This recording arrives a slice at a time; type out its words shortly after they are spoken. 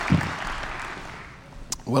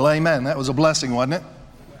Well, amen. That was a blessing, wasn't it?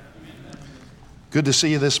 Good to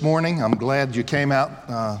see you this morning. I'm glad you came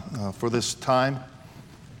out for this time.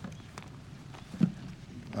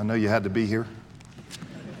 I know you had to be here.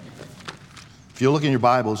 If you look in your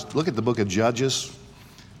Bibles, look at the book of Judges.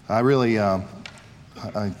 I really, I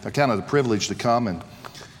count it a privilege to come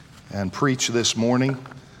and preach this morning.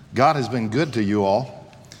 God has been good to you all.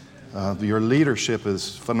 Your leadership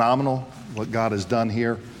is phenomenal, what God has done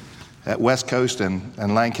here at West Coast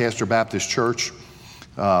and Lancaster Baptist Church.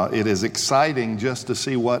 It is exciting just to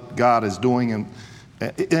see what God is doing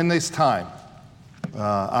in this time.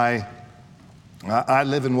 I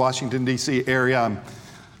live in Washington, D.C. area. I'm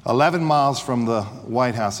 11 miles from the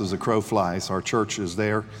White House as the crow flies. Our church is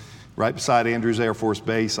there, right beside Andrews Air Force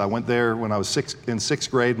Base. I went there when I was in sixth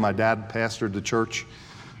grade. My dad pastored the church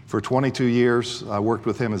for 22 years. I worked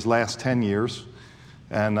with him his last 10 years.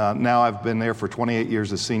 And now I've been there for 28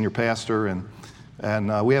 years as senior pastor.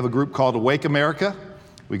 And we have a group called Awake America.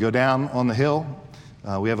 We go down on the hill.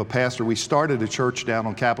 We have a pastor. We started a church down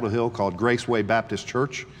on Capitol Hill called Graceway Baptist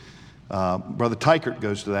Church. Brother Tykert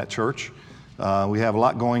goes to that church. We have a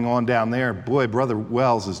lot going on down there. Boy, Brother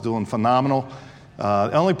Wells is doing phenomenal.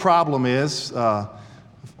 The only problem is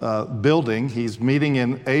building. He's meeting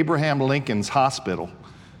in Abraham Lincoln's hospital.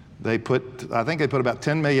 I think they put about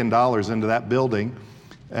 $10 million into that building.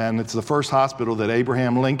 And it's the first hospital that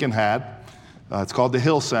Abraham Lincoln had. It's called the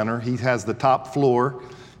Hill Center. He has the top floor,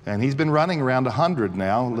 and he's been running around 100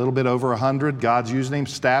 now, a little bit over 100. God's using him,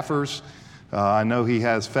 staffers. I know he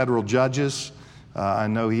has federal judges. I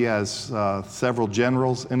know he has several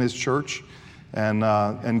generals in his church. And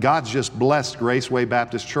God's just blessed Graceway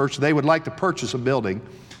Baptist Church. They would like to purchase a building,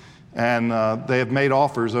 and they have made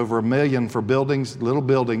offers over $1 million for buildings, little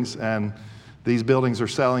buildings, and these buildings are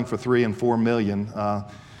selling for $3 and $4 million.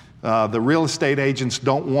 The real estate agents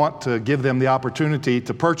don't want to give them the opportunity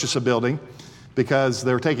to purchase a building because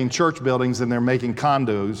they're taking church buildings and they're making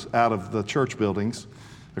condos out of the church buildings.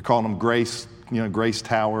 They're calling them Grace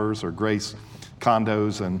Towers or Grace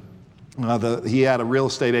condos. And he had a real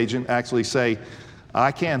estate agent actually say,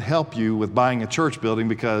 I can't help you with buying a church building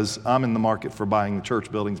because I'm in the market for buying the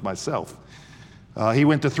church buildings myself. He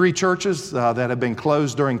went to 3 churches that had been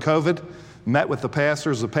closed during COVID, met with the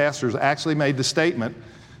pastors. The pastors actually made the statement,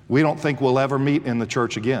 we don't think we'll ever meet in the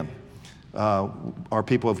church again. Our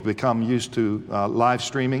people have become used to live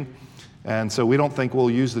streaming, and so we don't think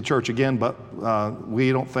we'll use the church again, but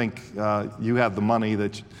we don't think you have the money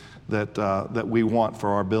that we want for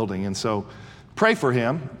our building. And so pray for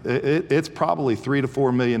him. It's probably $3 to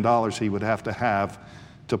 $4 million he would have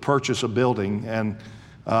to purchase a building. And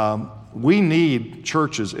we need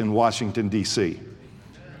churches in Washington, D.C.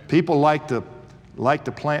 People like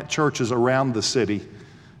to plant churches around the city.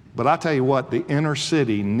 But I tell you what, the inner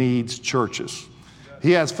city needs churches.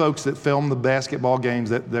 He has folks that film the basketball games,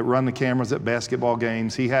 that run the cameras at basketball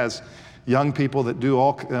games. He has young people that do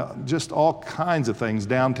all kinds of things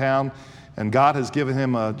downtown. And God has given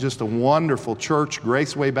him just a wonderful church,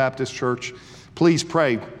 Graceway Baptist Church. Please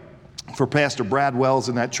pray for Pastor Brad Wells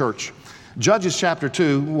in that church. Judges chapter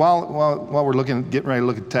 2, while we're getting ready to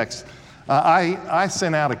look at the text, I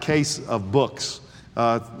sent out a case of books.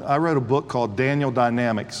 I wrote a book called Daniel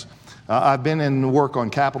Dynamics. I've been in work on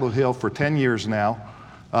Capitol Hill for 10 years now.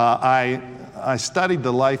 I studied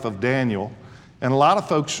the life of Daniel, and a lot of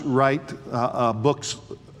folks write books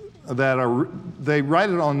they write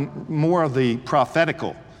it on more of the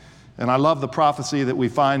prophetical. And I love the prophecy that we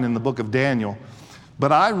find in the book of Daniel.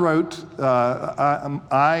 But I wrote,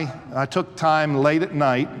 I took time late at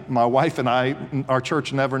night. My wife and I, our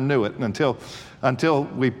church never knew it until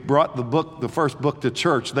we brought the first book to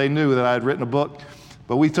church. They knew that I had written a book,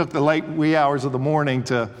 but we took the wee hours of the morning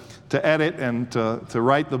to edit and to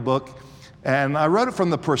write the book. And I wrote it from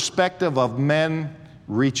the perspective of men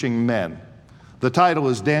reaching men. The title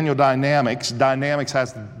is Daniel Dynamics. Dynamics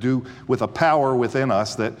has to do with a power within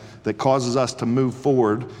us that causes us to move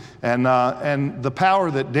forward. And the power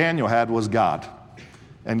that Daniel had was God.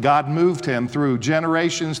 And God moved him through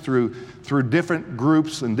generations, through different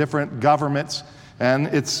groups and different governments. And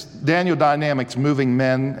it's Daniel Dynamics, moving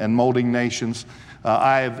men and molding nations.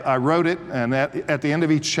 I wrote it, and at the end of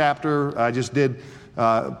each chapter, I just did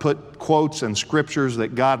put quotes and scriptures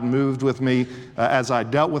that God moved with me as I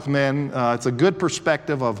dealt with men. It's a good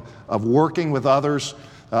perspective of working with others.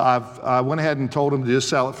 I went ahead and told them to just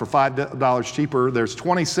sell it for $5 cheaper. There's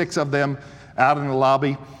 26 of them out in the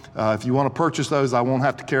lobby. If you want to purchase those, I won't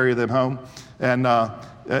have to carry them home. And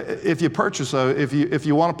if you purchase those, if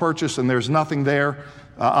you want to purchase and there's nothing there,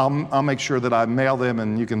 I'll make sure that I mail them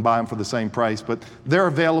and you can buy them for the same price. But they're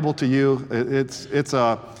available to you. It's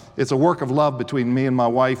a work of love between me and my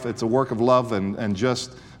wife. It's a work of love and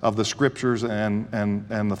just of the scriptures and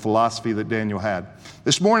the philosophy that Daniel had.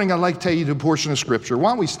 This morning I'd like to tell you a portion of scripture.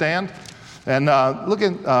 Why don't we stand and look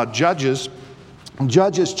at Judges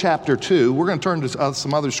chapter 2. We're going to turn to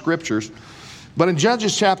some other scriptures. But in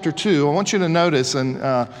Judges chapter 2, I want you to notice, and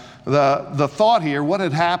the thought here, what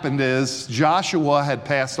had happened is Joshua had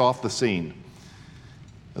passed off the scene.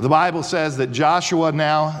 The Bible says that Joshua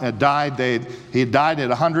now had died. He had died at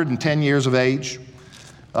 110 years of age.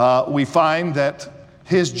 We find that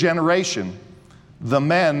his generation, the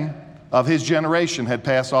men of his generation had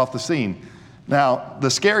passed off the scene. Now, the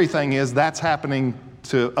scary thing is that's happening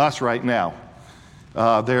to us right now.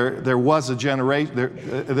 There was a generation.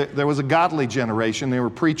 There was a godly generation. There were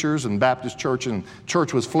preachers and Baptist church, and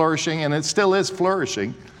church was flourishing, and it still is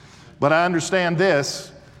flourishing. But I understand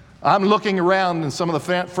this. I'm looking around, and some of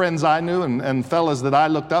the friends I knew and fellas that I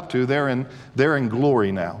looked up to, they're in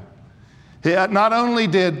glory now. Not only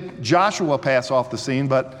did Joshua pass off the scene,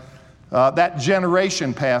 but that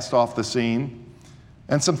generation passed off the scene,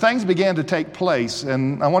 and some things began to take place.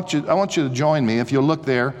 And I want you to join me if you'll look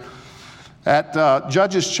there. At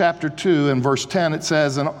Judges chapter 2 and verse 10, it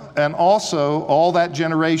says, and also all that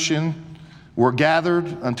generation were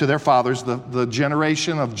gathered unto their fathers, the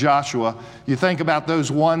generation of Joshua. You think about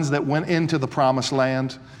those ones that went into the promised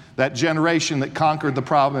land, that generation that conquered the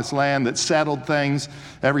promised land, that settled things.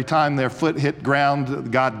 Every time their foot hit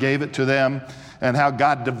ground, God gave it to them, and how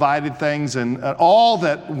God divided things, and all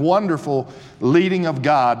that wonderful leading of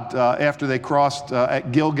God after they crossed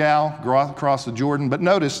at Gilgal, crossed the Jordan. But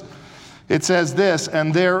notice, it says this,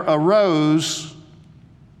 and there arose,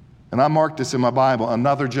 and I marked this in my Bible,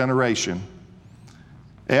 another generation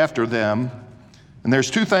after them. And there's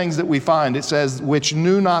two things that we find. It says, which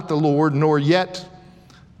knew not the Lord, nor yet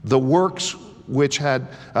the works which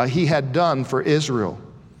he had done for Israel.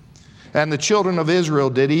 And the children of Israel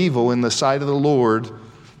did evil in the sight of the Lord,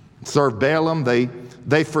 served Balaam.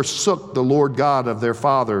 They forsook the Lord God of their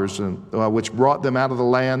fathers, which brought them out of the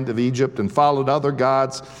land of Egypt, and followed other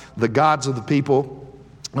gods, the gods of the people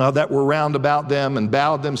that were round about them, and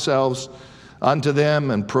bowed themselves unto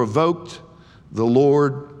them, and provoked the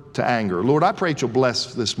Lord to anger. Lord, I pray that you'll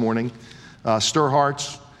bless this morning, stir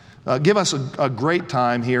hearts. Give us a great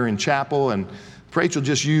time here in chapel, and pray that you'll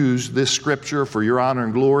just use this scripture for your honor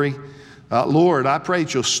and glory. Lord, I pray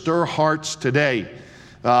that you'll stir hearts today.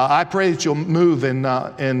 I pray that you'll move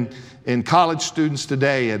in college students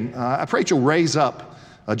today, and I pray that you'll raise up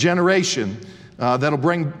a generation that'll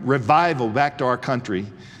bring revival back to our country.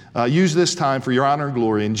 Use this time for your honor and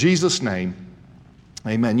glory. In Jesus' name,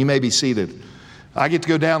 amen. You may be seated. I get to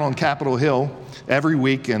go down on Capitol Hill every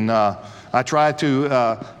week, and I try to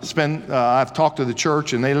I've talked to the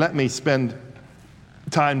church, and they let me spend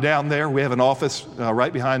time down there. We have an office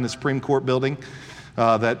right behind the Supreme Court building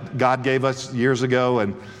that God gave us years ago,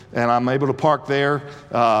 and I'm able to park there.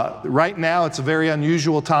 Right now, it's a very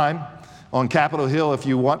unusual time on Capitol Hill. If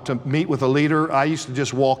you want to meet with a leader, I used to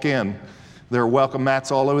just walk in. There are welcome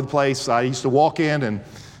mats all over the place. I used to walk in, and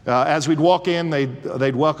as we'd walk in,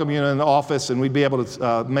 they'd welcome you in the office, and we'd be able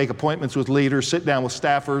to make appointments with leaders, sit down with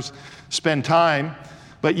staffers, spend time.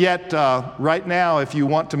 But yet, right now, if you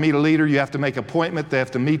want to meet a leader, you have to make an appointment. They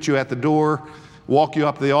have to meet you at the door, walk you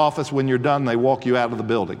up to the office. When you're done, they walk you out of the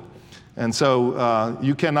building. And so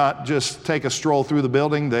you cannot just take a stroll through the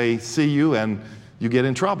building. They see you, and you get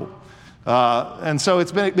in trouble. And so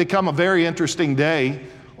it's become a very interesting day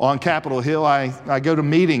on Capitol Hill. I go to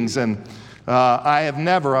meetings, and I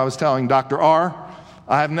was telling Dr. R.,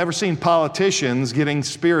 I have never seen politicians getting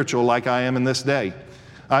spiritual like I am in this day.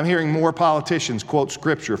 I'm hearing more politicians quote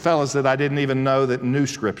Scripture. Fellas that I didn't even know that knew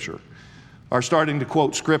Scripture are starting to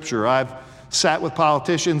quote Scripture. I've sat with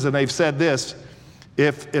politicians, and they've said this: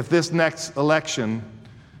 if this next election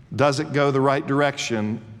doesn't go the right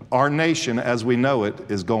direction, our nation as we know it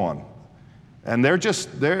is gone. And they're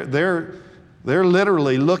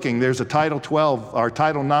literally looking. There's a Title 12 or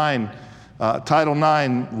Title 9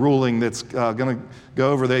 ruling that's going to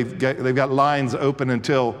go over. They've got lines open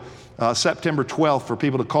until September 12th for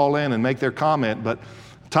people to call in and make their comment. But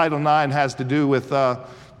Title 9 has to do with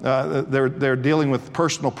they're dealing with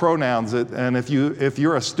personal pronouns, and if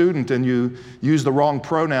you're a student and you use the wrong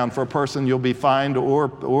pronoun for a person, you'll be fined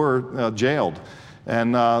or jailed.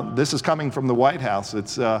 And this is coming from the White House.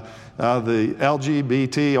 It's the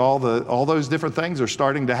LGBT, all those different things are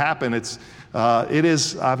starting to happen.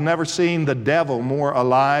 I've never seen the devil more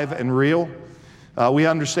alive and real. We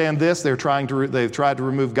understand this. They've tried to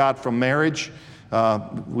remove God from marriage.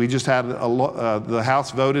 We just had the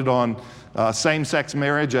House voted on same-sex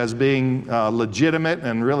marriage as being legitimate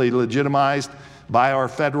and really legitimized by our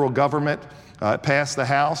federal government. It passed the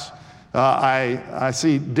House. I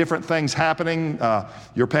see different things happening.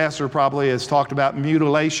 Your pastor probably has talked about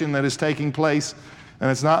mutilation that is taking place. And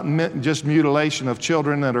it's not just mutilation of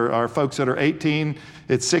children that are folks that are 18.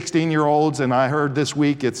 It's 16-year-olds, and I heard this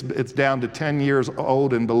week it's down to 10 years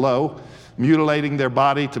old and below, mutilating their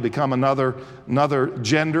body to become another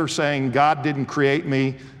gender, saying God didn't create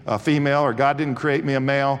me a female or God didn't create me a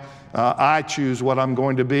male. I choose what I'm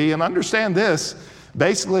going to be. And understand this,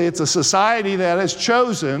 basically it's a society that has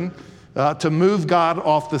chosen to move God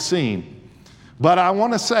off the scene. But I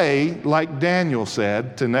want to say, like Daniel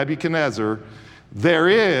said to Nebuchadnezzar, there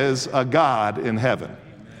is a God in heaven.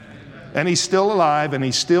 And he's still alive and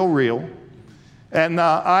he's still real. And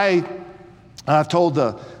I've told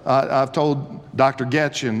Dr.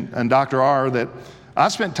 Getch and Dr. R that I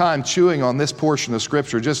spent time chewing on this portion of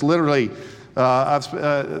Scripture. Just literally,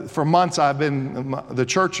 for months I've been,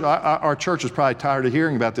 our church is probably tired of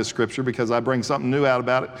hearing about this Scripture because I bring something new out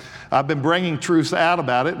about it. I've been bringing truths out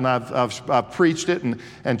about it, and I've preached it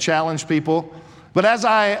and challenged people. But as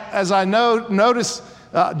I notice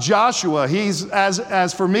Joshua, he's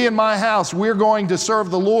as for me and my house, we're going to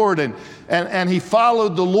serve the Lord, and he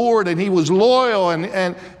followed the Lord, and he was loyal,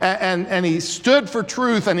 and he stood for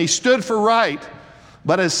truth, and he stood for right.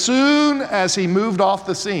 But as soon as he moved off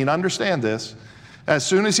the scene, understand this, as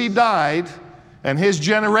soon as he died and his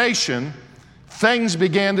generation, things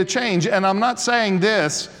began to change. And I'm not saying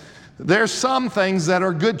this, there's some things that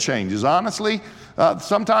are good changes. Honestly,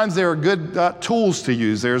 sometimes there are good tools to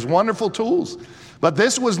use. There's wonderful tools. But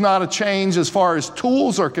this was not a change as far as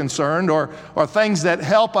tools are concerned or things that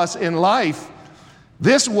help us in life.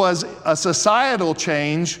 This was a societal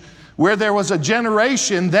change where there was a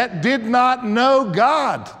generation that did not know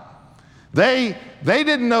God. They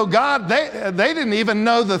didn't know God. They didn't even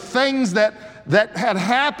know the things that had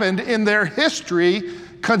happened in their history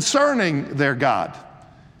concerning their God.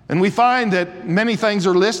 And we find that many things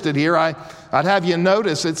are listed here. I'd have you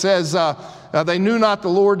notice it says, they knew not the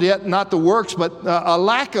Lord yet, not the works, but a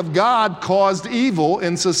lack of God caused evil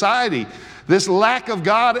in society. This lack of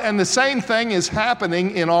God, and the same thing is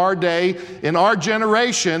happening in our day, in our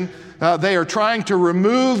generation. They are trying to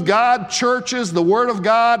remove God, churches, the Word of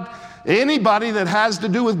God, anybody that has to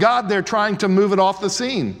do with God, they're trying to move it off the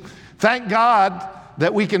scene. Thank God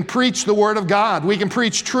that we can preach the Word of God. We can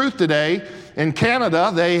preach truth today. In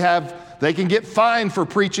Canada, they can get fined for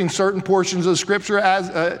preaching certain portions of Scripture,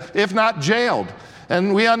 if not jailed.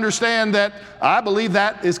 And we understand that. I believe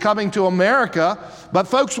that is coming to America. But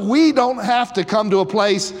folks, we don't have to come to a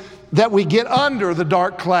place that we get under the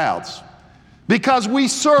dark clouds because we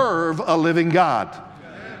serve a living God.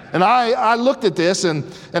 And I looked at this, and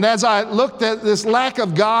as I looked at this lack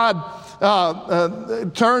of God,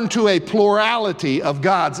 turned to a plurality of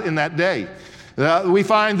gods in that day. We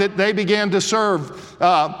find that they began to serve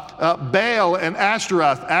Baal and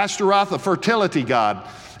Ashtaroth, a fertility god.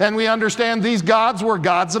 And we understand these gods were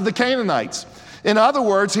gods of the Canaanites. In other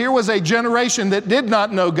words, here was a generation that did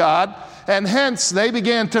not know God, and hence they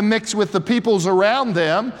began to mix with the peoples around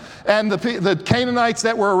them. And the Canaanites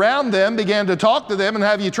that were around them began to talk to them and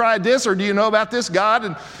have you tried this, or do you know about this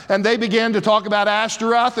God? And they began to talk about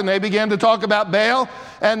Ashtaroth, and they began to talk about Baal.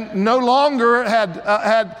 And no longer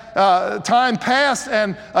had time passed,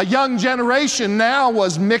 and a young generation now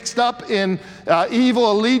was mixed up in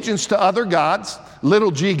evil allegiance to other gods,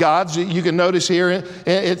 little g gods. You can notice here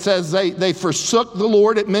it says they forsook the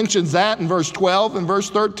Lord. It mentions that in verse 12 and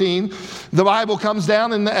verse 13. The Bible comes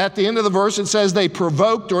down, and at the end of the verse it says they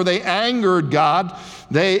provoked, or they angered God.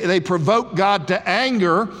 They provoked God to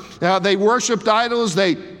anger. They worshiped idols.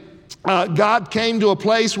 God came to a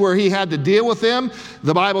place where he had to deal with them.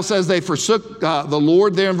 The Bible says they forsook the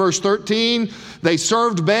Lord there in verse 13. They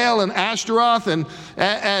served Baal and Ashtaroth. And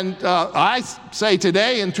I say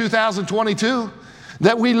today in 2022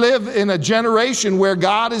 that we live in a generation where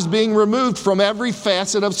God is being removed from every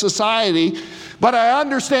facet of society. But I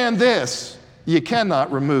understand this: you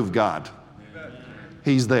cannot remove God.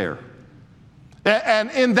 He's there. And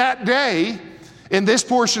in that day, in this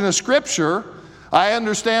portion of Scripture, I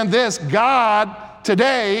understand this: God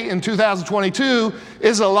today in 2022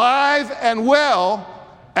 is alive and well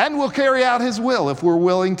and will carry out his will if we're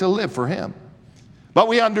willing to live for him. But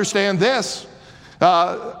we understand this.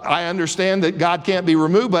 I understand that God can't be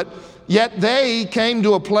removed, but yet they came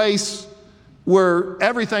to a place where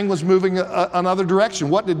everything was moving another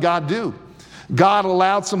direction. What did God do? God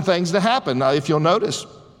allowed some things to happen. Now, if you'll notice,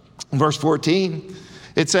 verse 14,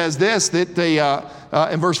 It says this, that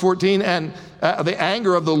in verse 14, and the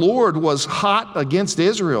anger of the Lord was hot against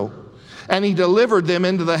Israel, and he delivered them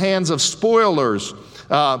into the hands of spoilers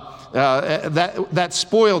that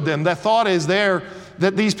spoiled them. The thought is there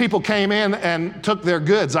that these people came in and took their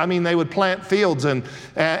goods. I mean, they would plant fields and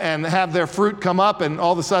have their fruit come up, and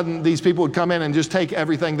all of a sudden these people would come in and just take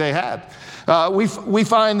everything they had. We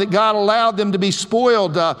find that God allowed them to be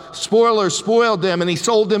spoiled. Spoilers spoiled them, and he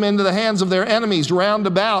sold them into the hands of their enemies round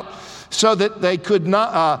about, so that they could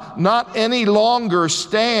not any longer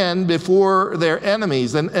stand before their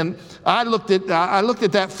enemies. And I looked at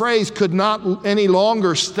that phrase, could not any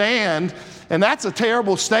longer stand, and that's a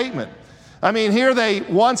terrible statement. I mean, here they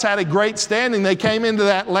once had a great standing. They came into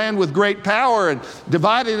that land with great power and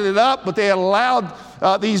divided it up, but they had allowed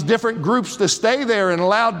these different groups to stay there and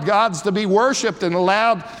allowed gods to be worshiped and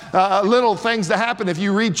allowed little things to happen. If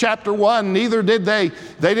you read chapter 1, neither did they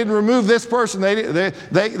didn't remove this person.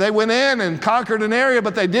 They went in and conquered an area,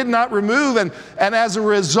 but they did not remove. And as a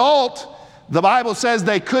result, the Bible says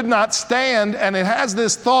they could not stand, and it has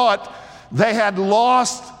this thought, they had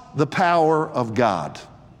lost the power of God.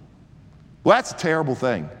 Well, that's a terrible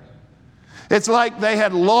thing. It's like they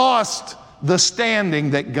had lost the standing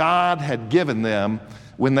that God had given them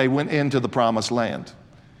when they went into the promised land.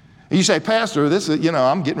 And you say, Pastor, this is,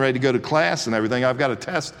 I'm getting ready to go to class and everything. I've got a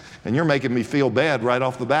test, and you're making me feel bad right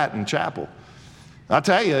off the bat in chapel. I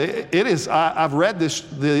tell you, it is. I've read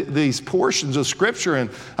these portions of Scripture, and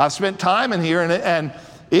I've spent time in here, and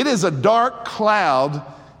it is a dark cloud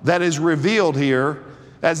that is revealed here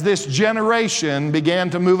as this generation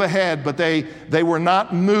began to move ahead, but they were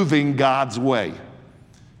not moving God's way.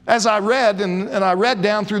 As I read, and I read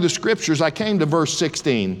down through the Scriptures, I came to verse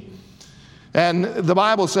 16. And the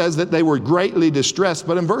Bible says that they were greatly distressed.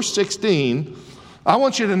 But in verse 16, I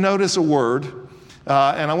want you to notice a word,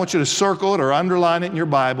 and I want you to circle it or underline it in your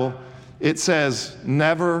Bible. It says,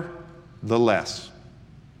 nevertheless.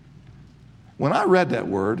 When I read that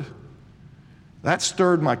word, that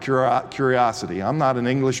stirred my curiosity. I'm not an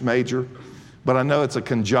English major, but I know it's a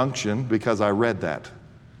conjunction because I read that.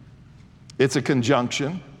 It's a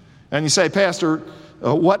conjunction. And you say, Pastor,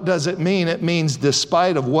 what does it mean? It means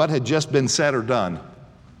despite of what had just been said or done.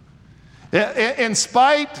 In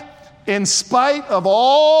spite of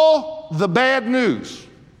all the bad news,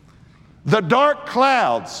 the dark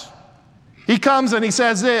clouds, he comes and he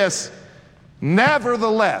says this,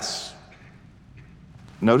 nevertheless.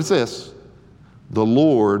 Notice this. The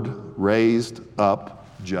Lord raised up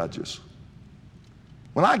judges.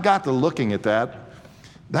 When I got to looking at that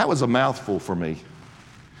was a mouthful for me.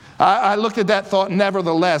 I looked at that thought,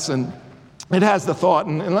 nevertheless, and it has the thought,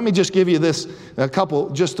 and let me just give you this, a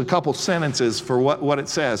couple sentences for what it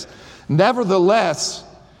says. Nevertheless,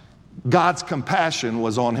 God's compassion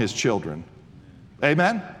was on his children.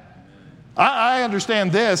 Amen? I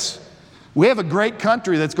understand this. We have a great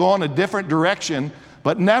country that's going a different direction,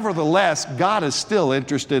 but nevertheless, God is still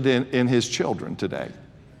interested in his children today.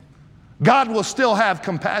 God will still have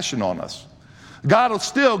compassion on us. God will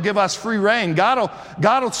still give us free reign. God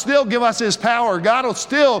will still give us his power. God will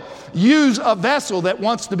still use a vessel that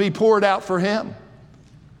wants to be poured out for him.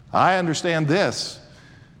 I understand this.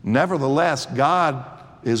 Nevertheless, God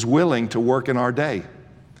is willing to work in our day.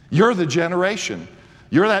 You're the generation.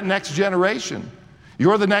 You're that next generation.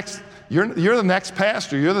 You're the next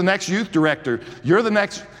pastor. You're the next youth director. You're the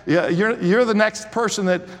next person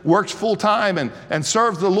that works full time and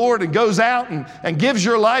serves the Lord and goes out and gives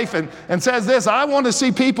your life and says this, I want to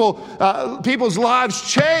see people's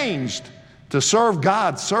lives changed to serve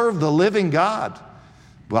God, serve the living God.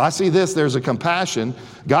 Well, I see this, there's a compassion.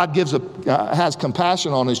 God has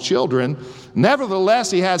compassion on his children. Nevertheless,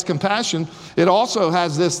 he has compassion. It also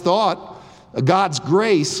has this thought, God's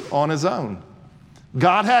grace on his own.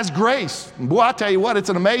 God has grace. Boy, I tell you what, it's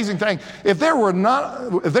an amazing thing. If there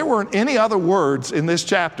weren't any other words in this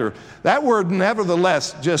chapter, that word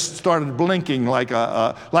nevertheless just started blinking like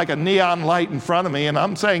a neon light in front of me. And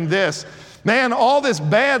I'm saying this, man, all these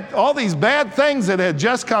bad things that had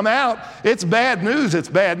just come out, it's bad news. It's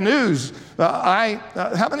bad news.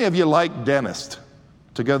 How many of you like dentists,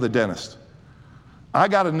 to go to the dentist? I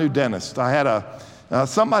got a new dentist. I had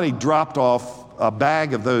somebody dropped off a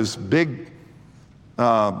bag of those big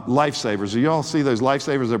Lifesavers. Do you all see those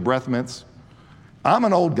Lifesavers? They're breath mints. I'm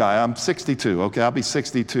an old guy. I'm 62. Okay, I'll be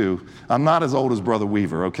 62. I'm not as old as Brother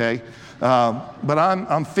Weaver. Okay, but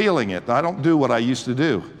I'm feeling it. I don't do what I used to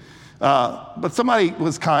do. But somebody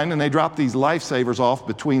was kind, and they dropped these Lifesavers off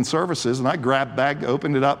between services, and I grabbed the bag,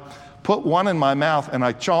 opened it up, put one in my mouth, and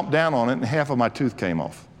I chomped down on it, and half of my tooth came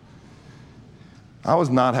off. I was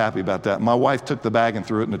not happy about that. My wife took the bag and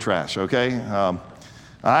threw it in the trash. Okay.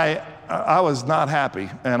 I was not happy.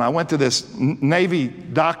 And I went to this Navy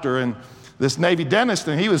doctor and this Navy dentist,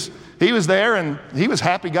 and he was there, and he was a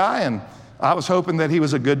happy guy, and I was hoping that he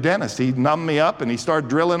was a good dentist. He numbed me up, and he started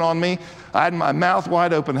drilling on me. I had my mouth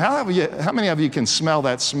wide open. How many of you can smell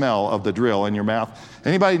that smell of the drill in your mouth?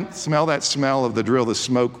 Anybody smell that smell of the drill, the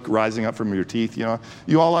smoke rising up from your teeth? You know,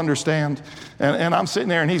 you all understand? And I'm sitting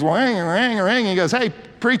there, and he's ring. He goes, "Hey,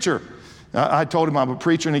 preacher." I told him I'm a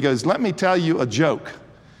preacher, and he goes, "Let me tell you a joke."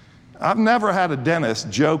 I've never had a dentist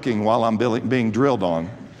joking while I'm being drilled on.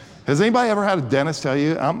 Has anybody ever had a dentist tell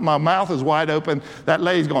you, my mouth is wide open, that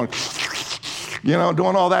lady's going, you know,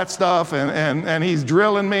 doing all that stuff, and he's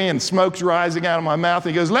drilling me, and smoke's rising out of my mouth.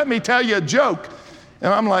 He goes, "Let me tell you a joke."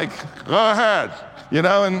 And I'm like, "Go ahead." You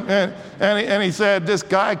know, and he said, this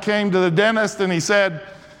guy came to the dentist, and he said,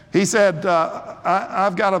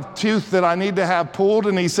 I've got a tooth that I need to have pulled,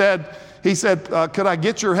 and he said, "Could I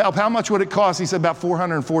get your help? How much would it cost?" He said, "About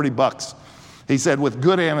 $440. He said, "With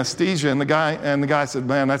good anesthesia." And the guy said,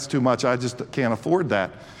 "Man, that's too much. I just can't afford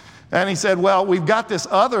that." And he said, "Well, we've got this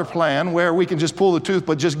other plan where we can just pull the tooth,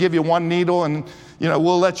 but just give you one needle, and you know,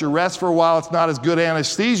 we'll let you rest for a while. It's not as good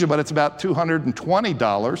anesthesia, but it's about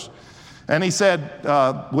 $220. And he said,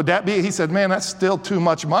 "Would that be?" He said, "Man, that's still too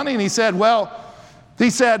much money." And he said,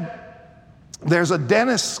 "There's a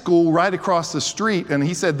dentist school right across the street," and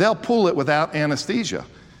he said, "They'll pull it without anesthesia."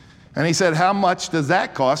 And he said, "How much does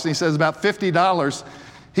that cost?" And he says, "About $50.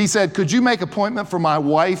 He said, "Could you make an appointment for my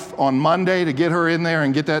wife on Monday to get her in there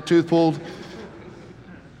and get that tooth pulled?"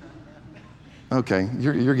 Okay,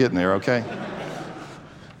 you're getting there, okay?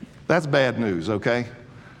 That's bad news, okay?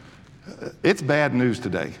 It's bad news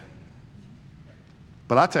today.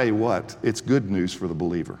 But I tell you what, it's good news for the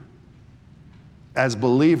believer. As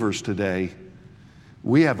believers today,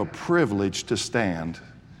 we have a privilege to stand.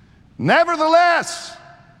 Nevertheless,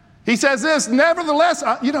 he says this, nevertheless,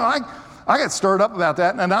 I got stirred up about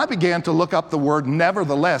that, and I began to look up the word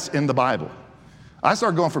nevertheless in the Bible. I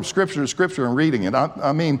started going from scripture to scripture and reading it.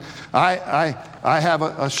 I have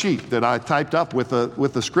a sheet that I typed up with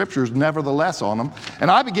the scriptures nevertheless on them,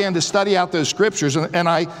 and I began to study out those scriptures, and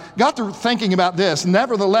I got to thinking about this.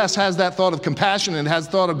 Nevertheless has that thought of compassion and has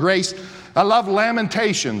thought of grace. I love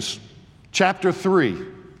Lamentations chapter 3.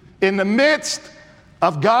 In the midst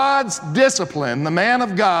of God's discipline, the man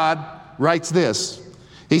of God writes this.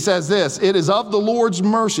 He says this, "It is of the Lord's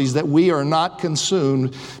mercies that we are not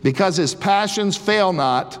consumed, because his passions fail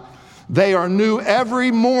not. They are new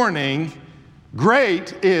every morning.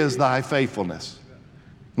 Great is thy faithfulness."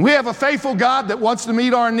 We have a faithful God that wants to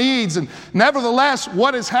meet our needs. And nevertheless,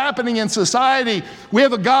 what is happening in society, we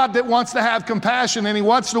have a God that wants to have compassion, and he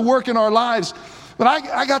wants to work in our lives. But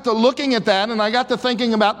I got to looking at that, and I got to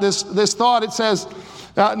thinking about this thought. It says,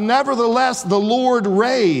 "Nevertheless, the Lord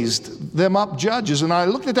raised them up judges." And I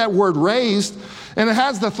looked at that word raised, and it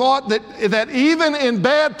has the thought that even in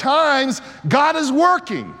bad times, God is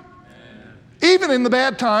working. Even in the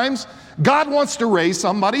bad times, God wants to raise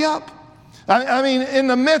somebody up. I mean, in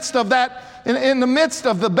the midst of that, in the midst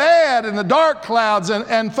of the bad and the dark clouds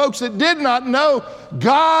and folks that did not know,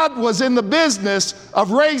 God was in the business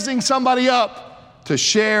of raising somebody up to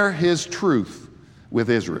share his truth with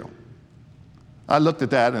Israel. I looked at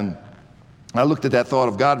that, and I looked at that thought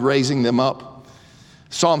of God raising them up.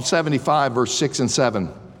 Psalm 75, verse 6 and 7.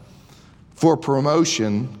 "For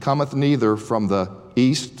promotion cometh neither from the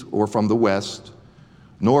east or from the west,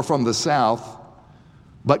 nor from the south,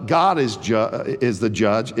 but God is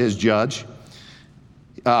judge.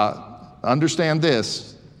 Understand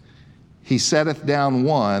this, he setteth down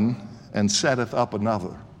one and setteth up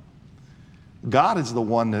another." God is the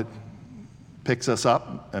one that picks us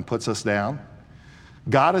up and puts us down.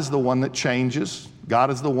 God is the one that changes.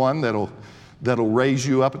 God is the one that'll raise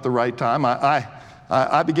you up at the right time.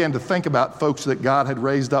 I began to think about folks that God had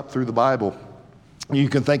raised up through the Bible. You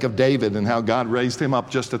can think of David and how God raised him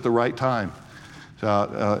up just at the right time.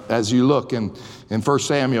 As you look in 1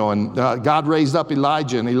 Samuel, and God raised up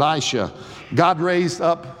Elijah and Elisha. God raised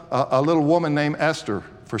up a little woman named Esther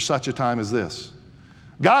for such a time as this.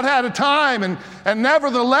 God had a time, and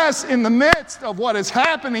nevertheless, in the midst of what is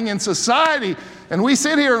happening in society, and we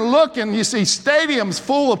sit here and look, and you see stadiums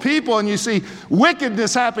full of people, and you see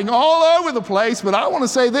wickedness happening all over the place, but I want to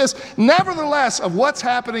say this, nevertheless, of what's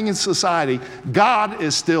happening in society, God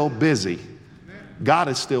is still busy. God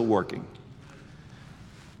is still working.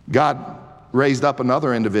 God raised up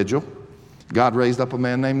another individual. God raised up a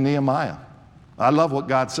man named Nehemiah. I love what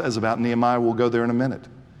God says about Nehemiah. We'll go there in a minute.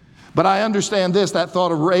 But I understand this, that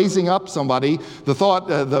thought of raising up somebody,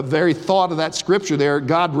 the very thought of that scripture there,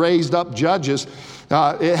 God raised up judges.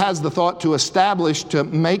 It has the thought to establish, to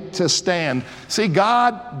make, to stand. See,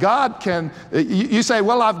 God can, you say,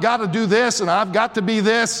 well, I've got to do this and I've got to be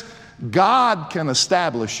this. God can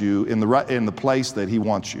establish you in the place that He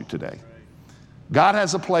wants you today. God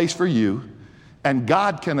has a place for you, and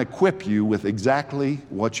God can equip you with exactly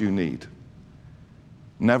what you need.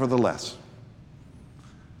 Nevertheless,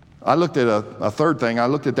 I looked at a third thing. I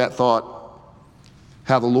looked at that thought,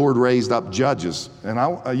 how the Lord raised up judges. And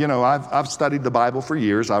I've studied the Bible for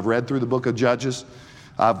years. I've read through the book of Judges.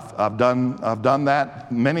 I've done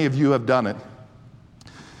that. Many of you have done it.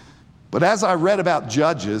 But as I read about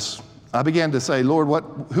judges, I began to say, Lord,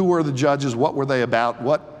 who were the judges? What were they about?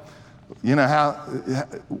 What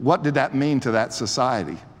did that mean to that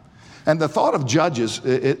society? And the thought of judges,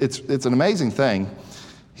 it's an amazing thing.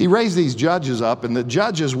 He raised these judges up, and the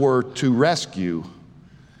judges were to rescue.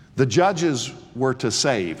 The judges were to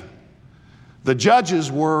save. The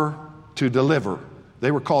judges were to deliver. They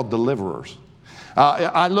were called deliverers.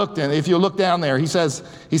 I looked, and if you look down there, he says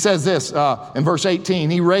this in verse 18,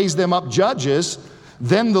 He raised them up judges.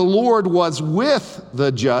 Then the Lord was with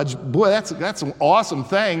the judge. Boy, that's an awesome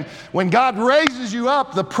thing. When God raises you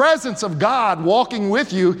up, the presence of God walking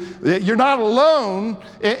with you, you're not alone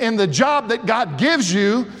in the job that God gives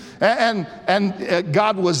you. And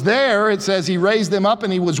God was there. It says He raised them up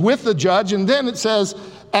and He was with the judge. And then it says,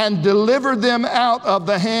 and delivered them out of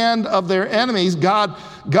the hand of their enemies.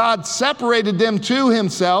 God separated them to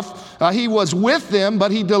Himself. He was with them,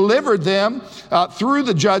 but He delivered them through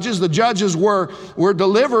the judges. The judges were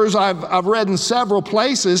deliverers. I've read in several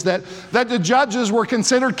places that the judges were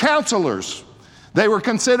considered counselors. They were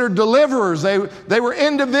considered deliverers. They were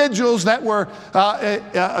individuals that were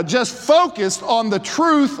just focused on the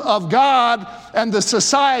truth of God and the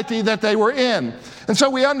society that they were in. And so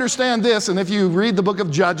we understand this, and if you read the book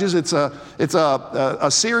of Judges, it's a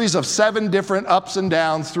series of 7 different ups and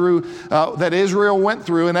downs through that Israel went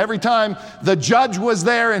through, and every time the judge was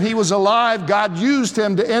there and he was alive, God used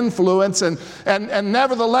him to influence, and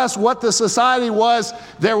nevertheless, what the society was,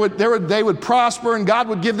 they would prosper and God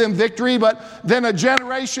would give them victory, but then a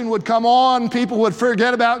generation would come on, people would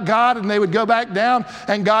forget about God and they would go back down,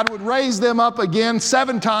 and God would raise them up again.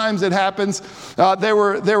 7 times it happens. There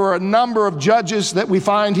were a number of judges that we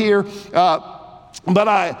find here, but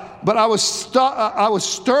I was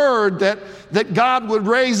stirred that God would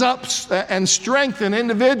raise up and strengthen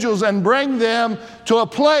individuals and bring them to a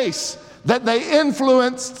place that they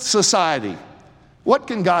influenced society. What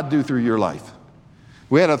can God do through your life?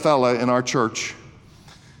 We had a fellow in our church.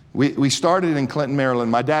 We started in Clinton,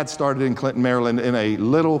 Maryland. My dad started in Clinton, Maryland in a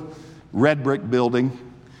little red brick building.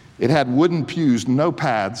 It had wooden pews, no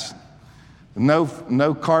pads.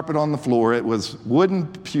 No carpet on the floor. It was wooden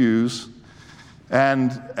pews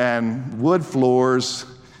and wood floors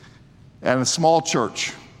and a small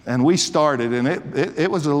church. And we started, and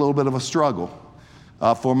it was a little bit of a struggle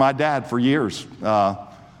for my dad for years.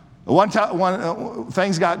 One time,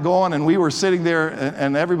 things got going, and we were sitting there,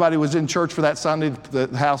 and everybody was in church for that Sunday. The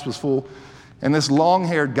house was full, and this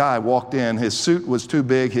long-haired guy walked in. His suit was too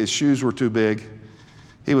big. His shoes were too big.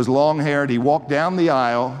 He was long-haired. He walked down the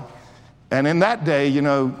aisle. And in that day,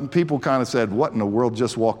 people kind of said, what in the world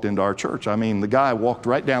just walked into our church? I mean, the guy walked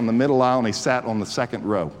right down the middle aisle and he sat on the second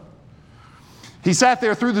row. He sat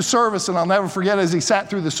there through the service, and I'll never forget, as he sat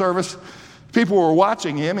through the service, people were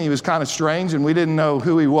watching him. He was kind of strange, and we didn't know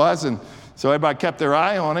who he was, and so everybody kept their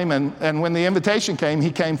eye on him. And when the invitation came,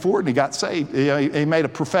 he came forward and he got saved. He made a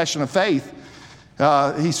profession of faith.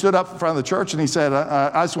 He stood up in front of the church and he said,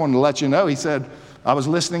 I just wanted to let you know, he said, I was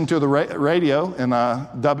listening to the radio in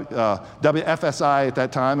WFSI at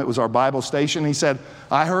that time. It was our Bible station. He said,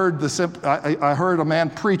 I heard a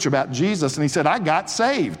man preach about Jesus, and he said, I got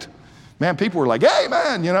saved. Man, people were like, hey,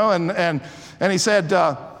 man, and he said,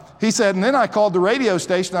 and then I called the radio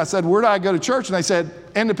station. I said, where do I go to church? And they said,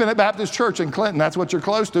 Independent Baptist Church in Clinton. That's what you're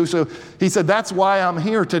close to. So he said, that's why I'm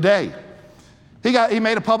here today. He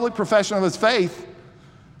made a public profession of his faith.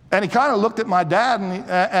 And he kind of looked at my dad,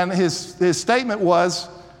 and his statement was,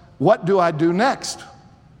 what do I do next?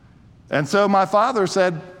 And so my father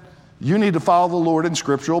said, you need to follow the Lord in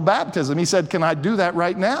scriptural baptism. He said, can I do that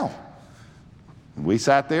right now? We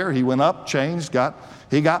sat there. He went up, changed,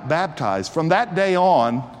 he got baptized. From that day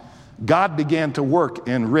on, God began to work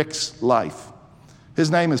in Rick's life.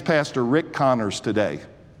 His name is Pastor Rick Connors today.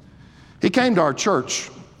 He came to our church.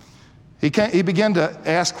 He began to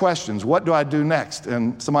ask questions. What do I do next?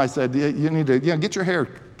 And somebody said, you need to get your hair,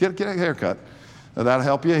 get a haircut. That'll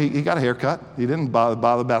help you. He got a haircut. He didn't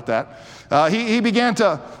bother about that.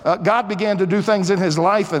 God began to do things in his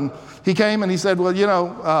life, and he came and he said,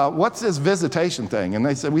 well, what's this visitation thing? And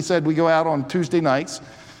we said, we go out on Tuesday nights.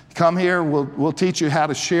 Come here, we'll teach you how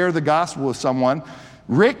to share the gospel with someone.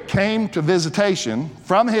 Rick came to visitation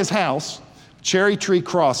from his house, Cherry Tree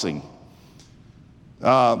Crossing.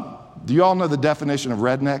 Do you all know the definition of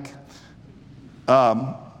redneck?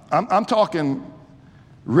 I'm talking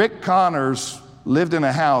Rick Connors lived in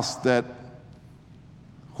a house that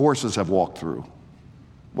horses have walked through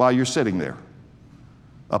while you're sitting there.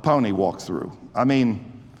 A pony walked through. I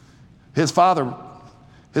mean, his father's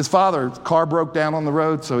car broke down on the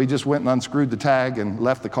road, so he just went and unscrewed the tag and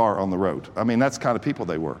left the car on the road. I mean, that's the kind of people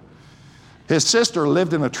they were. His sister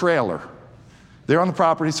lived in a trailer. They're on the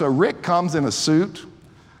property, so Rick comes in a suit,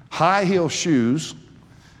 high heel shoes,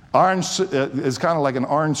 orange, it's kind of like an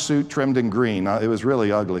orange suit trimmed in green. It was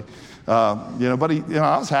really ugly. But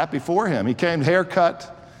I was happy for him. He came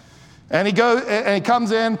haircut, and he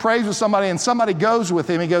comes in, prays with somebody, and somebody goes with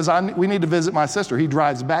him. He goes, we need to visit my sister. He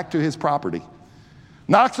drives back to his property,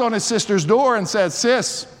 knocks on his sister's door and says,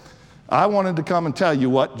 sis, I wanted to come and tell you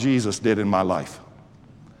what Jesus did in my life.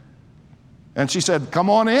 And she said, come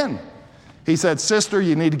on in. He said, sister,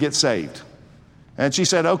 you need to get saved. And she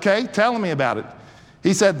said, okay, tell me about it.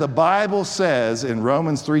 He said, the Bible says in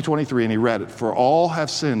Romans 3:23, and he read it, for all have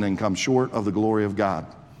sinned and come short of the glory of God.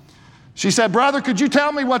 She said, brother, could you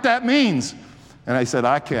tell me what that means? And I said,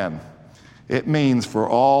 I can. It means for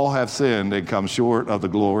all have sinned and come short of the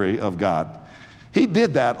glory of God. He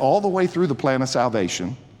did that all the way through the plan of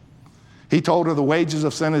salvation. He told her the wages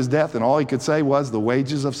of sin is death, and all he could say was the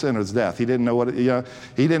wages of sin is death. He didn't know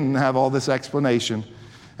he didn't have all this explanation.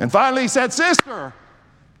 And finally he said, sister,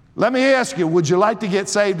 let me ask you, would you like to get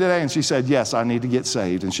saved today? And she said, yes, I need to get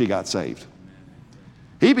saved. And she got saved.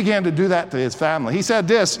 He began to do that to his family. He said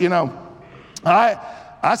this,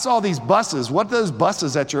 I saw these buses. What are those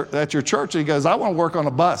buses at your church? And he goes, I want to work on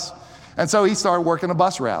a bus. And so he started working a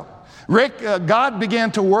bus route. God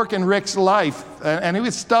began to work in Rick's life, and he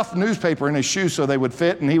would stuff newspaper in his shoes so they would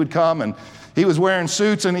fit, and he would come, and he was wearing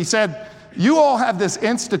suits, and he said, you all have this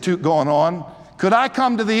institute going on. Could I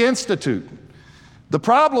come to the institute? The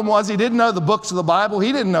problem was he didn't know the books of the Bible.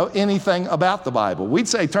 He didn't know anything about the Bible. We'd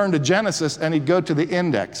say turn to Genesis, and he'd go to the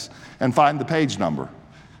index and find the page number.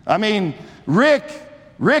 I mean, Rick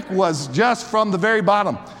was just from the very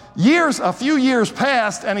bottom. A few years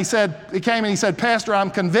passed, and he came and he said, Pastor, I'm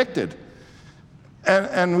convicted.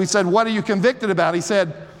 And we said, what are you convicted about? He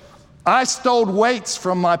said, I stole weights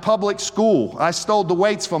from my public school. I stole the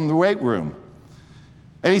weights from the weight room.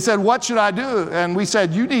 And he said, what should I do? And we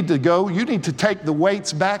said, you need to take the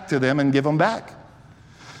weights back to them and give them back.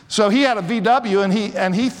 So he had a VW,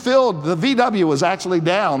 and he filled, the VW was actually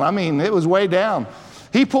down. I mean, it was way down.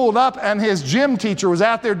 He pulled up, and his gym teacher was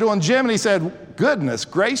out there doing gym, and he said, goodness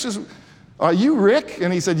gracious, are you Rick?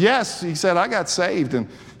 And he said, yes. He said, I got saved. And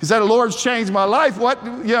he said, the Lord's changed my life.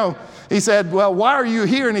 He said, well, why are you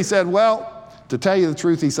here? And he said, well, to tell you the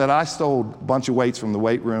truth, he said, I stole a bunch of weights from the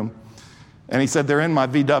weight room. And he said, they're in my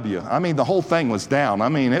VW. I mean, the whole thing was down. I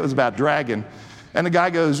mean, it was about dragging. And the guy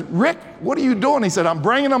goes, Rick, what are you doing? He said, I'm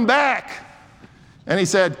bringing them back. And he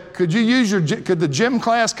said, could the gym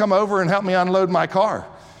class come over and help me unload my car?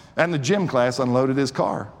 And the gym class unloaded his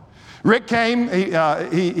car. Rick came,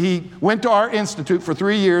 he went to our institute for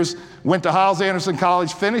 3 years, went to Hyles-Anderson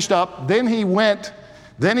College, finished up. Then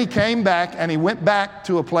he came back, and he went back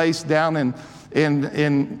to a place down in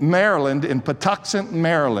Maryland, in Patuxent,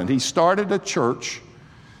 Maryland. He started a church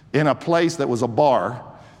in a place that was a bar.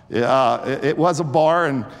 It was a bar,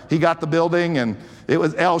 and he got the building, and it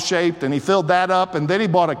was L-shaped, and he filled that up, and then he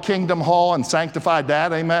bought a Kingdom Hall and sanctified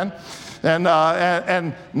that, amen?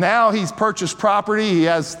 And now he's purchased property. He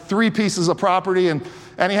has 3 pieces of property, and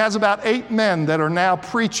he has about 8 men that are now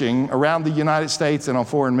preaching around the United States and on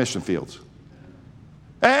foreign mission fields.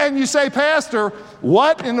 And you say, Pastor,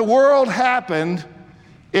 what in the world happened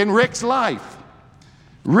in Rick's life?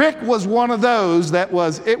 Rick was one of those it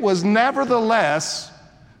was nevertheless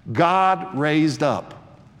God raised up.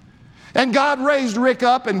 And God raised Rick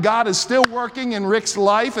up, and God is still working in Rick's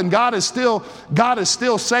life, and God is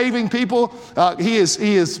still saving people. He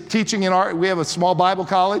is teaching we have a small Bible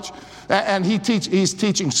college, and he's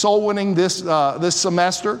teaching soul winning this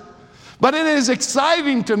semester. But it is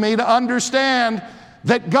exciting to me to understand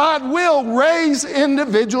that God will raise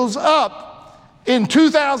individuals up in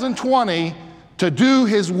 2020 to do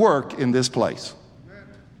his work in this place,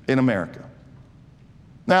 in America.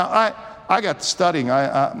 Now, I got studying.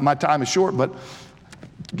 My time is short, but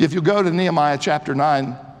if you go to Nehemiah chapter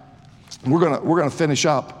 9, we're going to finish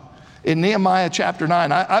up. in Nehemiah chapter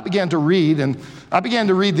 9, I began to read, and I began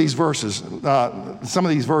to read these verses, some of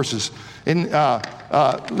these verses.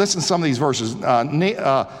 Listen to some of these verses.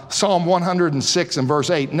 Psalm 106 and verse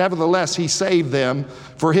 8, nevertheless, he saved them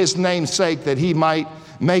for his name's sake, that he might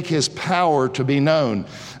make his power to be known.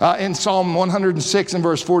 In Psalm 106 and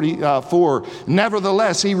verse 44,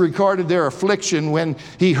 nevertheless, he regarded their affliction when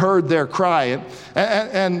he heard their cry.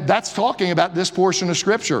 And that's talking about this portion of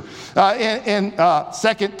Scripture. In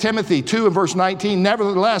 2 Timothy 2 and verse 19,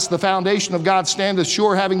 nevertheless, the foundation of God standeth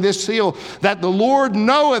sure, having this seal, that the Lord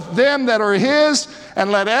knoweth them that are his,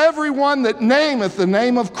 and let everyone that nameth the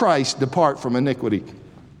name of Christ depart from iniquity.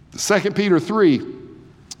 2 Peter 3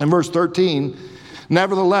 and verse 13,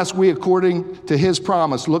 nevertheless, we, according to his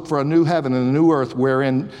promise, look for a new heaven and a new earth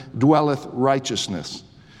wherein dwelleth righteousness.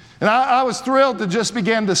 And I was thrilled to just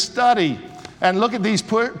begin to study and look at these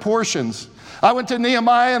portions. I went to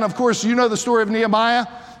Nehemiah, and of course, you know the story of Nehemiah.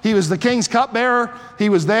 He was the king's cupbearer. He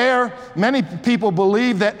was there. Many people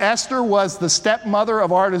believe that Esther was the stepmother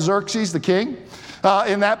of Artaxerxes, the king,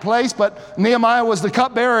 in that place. But Nehemiah was the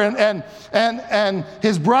cupbearer, and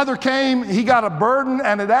his brother came. He got a burden,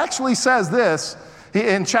 and it actually says this.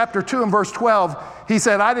 In chapter 2 and verse 12, he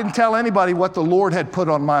said, I didn't tell anybody what the Lord had put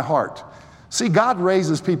on my heart. See, God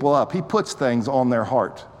raises people up. He puts things on their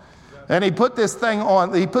heart. And he put this thing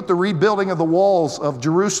on, he put the rebuilding of the walls of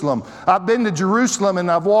Jerusalem. I've been to Jerusalem and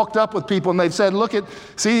I've walked up with people and they've said,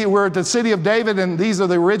 see, we're at the city of David and these are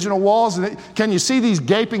the original walls. And can you see these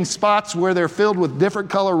gaping spots where they're filled with different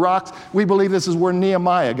color rocks? We believe this is where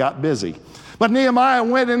Nehemiah got busy. But Nehemiah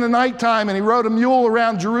went in the nighttime and he rode a mule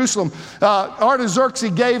around Jerusalem.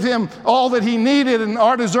 Artaxerxes gave him all that he needed, and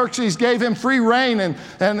Artaxerxes gave him free rein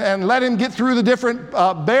and let him get through the different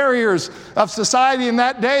barriers of society in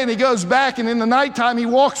that day. And he goes back, and in the nighttime he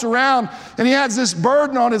walks around and he has this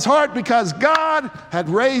burden on his heart because God had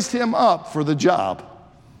raised him up for the job.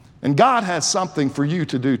 And God has something for you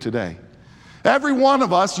to do today. Every one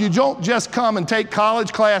of us, you don't just come and take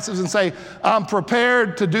college classes and say, I'm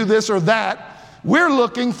prepared to do this or that. We're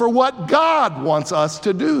looking for what God wants us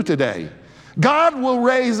to do today. God will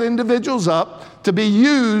raise individuals up to be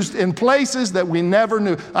used in places that we never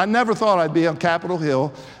knew. I never thought I'd be on Capitol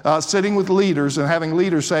Hill sitting with leaders and having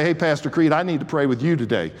leaders say, hey, Pastor Creed, I need to pray with you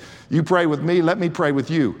today. You pray with me, let me pray with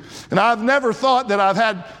you. And I've never thought that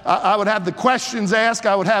I would have the questions asked,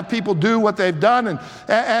 I would have people do what they've done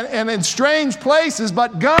and in strange places,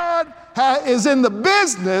 but God is in the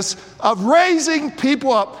business of raising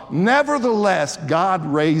people up. Nevertheless, God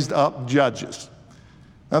raised up judges.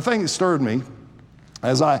 Now, the thing that stirred me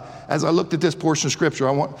as I looked at this portion of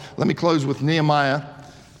Scripture, let me close with Nehemiah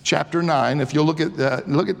chapter 9. If you'll look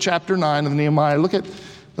at chapter 9 of Nehemiah, look at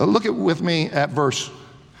with me at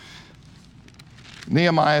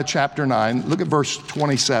Nehemiah chapter 9. Look at verse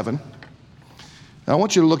 27. Now, I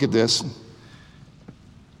want you to look at this.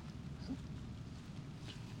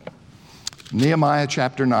 Nehemiah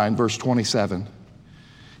chapter 9, verse 27.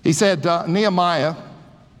 He said, Nehemiah,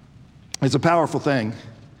 it's a powerful thing.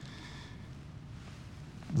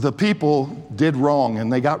 The people did wrong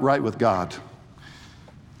and they got right with God.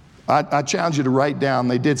 I challenge you to write down,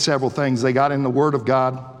 they did several things. They got in the Word of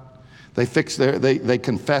God. They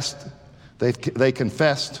confessed. They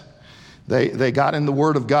confessed. They got in the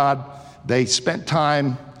Word of God. They spent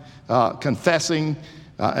time confessing,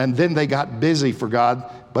 and then they got busy for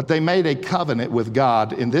God. But they made a covenant with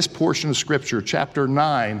God. In this portion of Scripture, chapter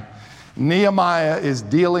 9, Nehemiah is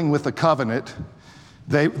dealing with a covenant.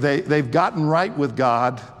 They've gotten right with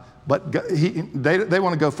God, but they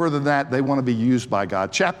want to go further than that. They want to be used by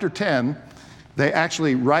God. Chapter 10, they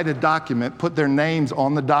actually write a document, put their names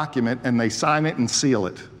on the document, and they sign it and seal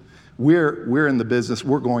it. We're in the business.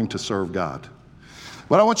 We're going to serve God.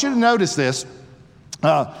 But I want you to notice this.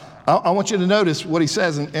 I want you to notice what he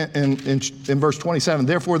says in verse 27.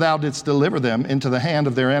 Therefore thou didst deliver them into the hand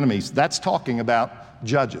of their enemies. That's talking about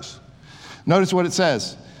judges. Notice what it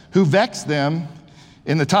says. Who vexed them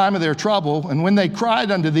in the time of their trouble, and when they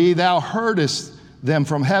cried unto thee, thou heardest them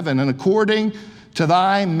from heaven, and according to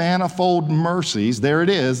thy manifold mercies, there it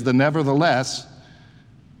is, the nevertheless,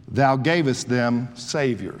 thou gavest them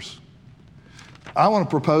saviors. I want to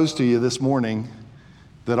propose to you this morning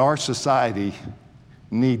that our society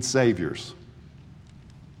needs saviors.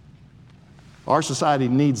 Our society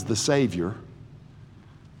needs the Savior.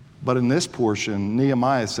 But in this portion,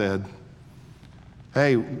 Nehemiah said,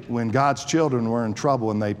 hey, when God's children were in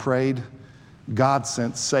trouble and they prayed, God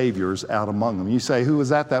sent saviors out among them. You say, who was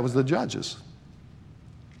that? That was the judges.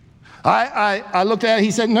 I looked at it,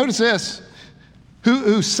 he said, notice this,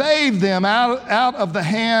 who saved them out of the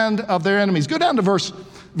hand of their enemies. Go down to verse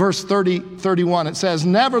verse 31. It says,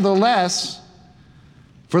 nevertheless,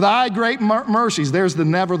 for thy great mercies, there's the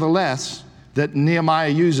nevertheless that Nehemiah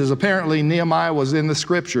uses. Apparently, Nehemiah was in the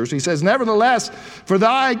scriptures. He says, nevertheless, for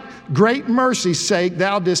thy great mercy's sake,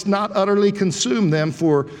 thou didst not utterly consume them,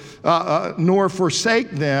 nor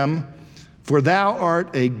forsake them, for thou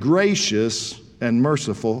art a gracious and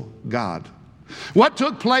merciful God. What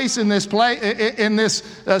took place in this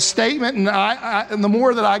statement, and the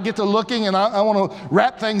more that I get to looking, and I want to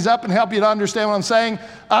wrap things up and help you to understand what I'm saying,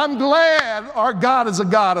 I'm glad our God is a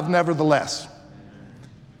God of nevertheless.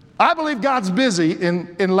 I believe God's busy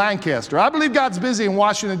in Lancaster. I believe God's busy in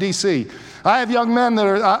Washington, D.C. I have young men that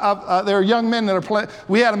are,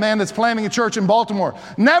 we had a man that's planting a church in Baltimore.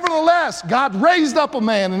 Nevertheless, God raised up a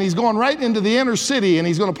man, and he's going right into the inner city, and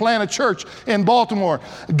he's going to plant a church in Baltimore.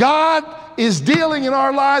 God is dealing in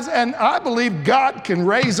our lives, and I believe God can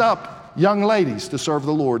raise up young ladies to serve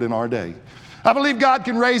the Lord in our day. I believe God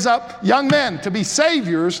can raise up young men to be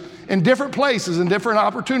saviors in different places and different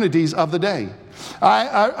opportunities of the day.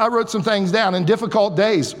 I wrote some things down. In difficult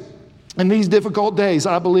days, in these difficult days,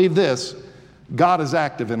 I believe this: God is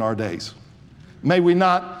active in our days. May we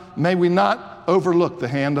not overlook the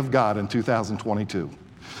hand of God in 2022.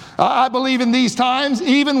 I believe in these times,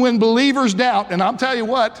 even when believers doubt, and I'll tell you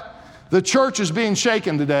what, the church is being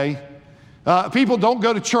shaken today. People don't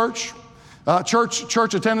go to church.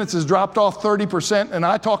 Church attendance has dropped off 30%, and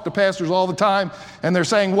I talk to pastors all the time, and they're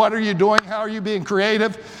saying, what are you doing? How are you being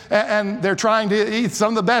creative? And they're trying to eat. Some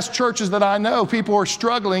of the best churches that I know, people are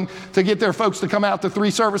struggling to get their folks to come out to 3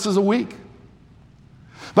 services a week.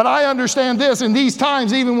 But I understand this: in these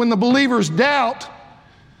times, even when the believers doubt,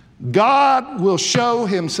 God will show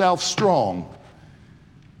himself strong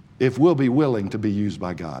if we'll be willing to be used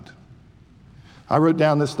by God. I wrote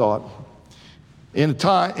down this thought. In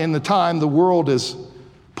the time, the world is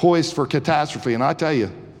poised for catastrophe. And I tell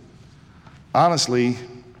you, honestly,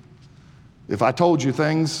 if I told you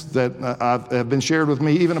things that have been shared with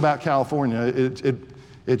me, even about California,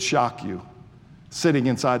 it'd shock you, sitting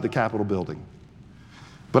inside the Capitol building.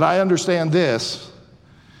 But I understand this: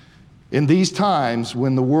 in these times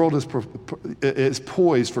when the world is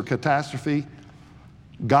poised for catastrophe,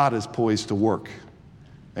 God is poised to work,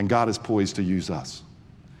 and God is poised to use us.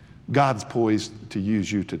 God's poised to use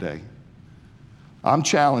you today. I'm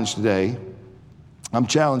challenged today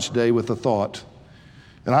with a thought,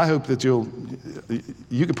 and I hope that you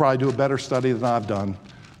can probably do a better study than I've done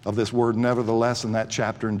of this word nevertheless in that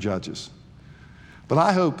chapter in Judges. But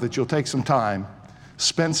I hope that you'll take some time,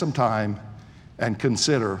 spend some time, and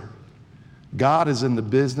consider God is in the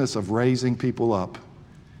business of raising people up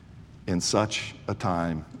in such a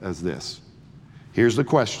time as this. Here's the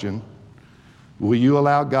question: will you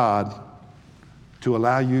allow God to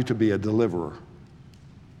allow you to be a deliverer,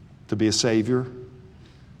 to be a savior,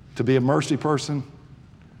 to be a mercy person,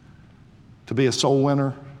 to be a soul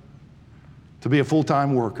winner, to be a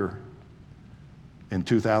full-time worker in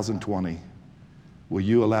 2020? Will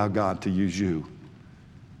you allow God to use you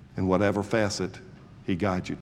in whatever facet he guides you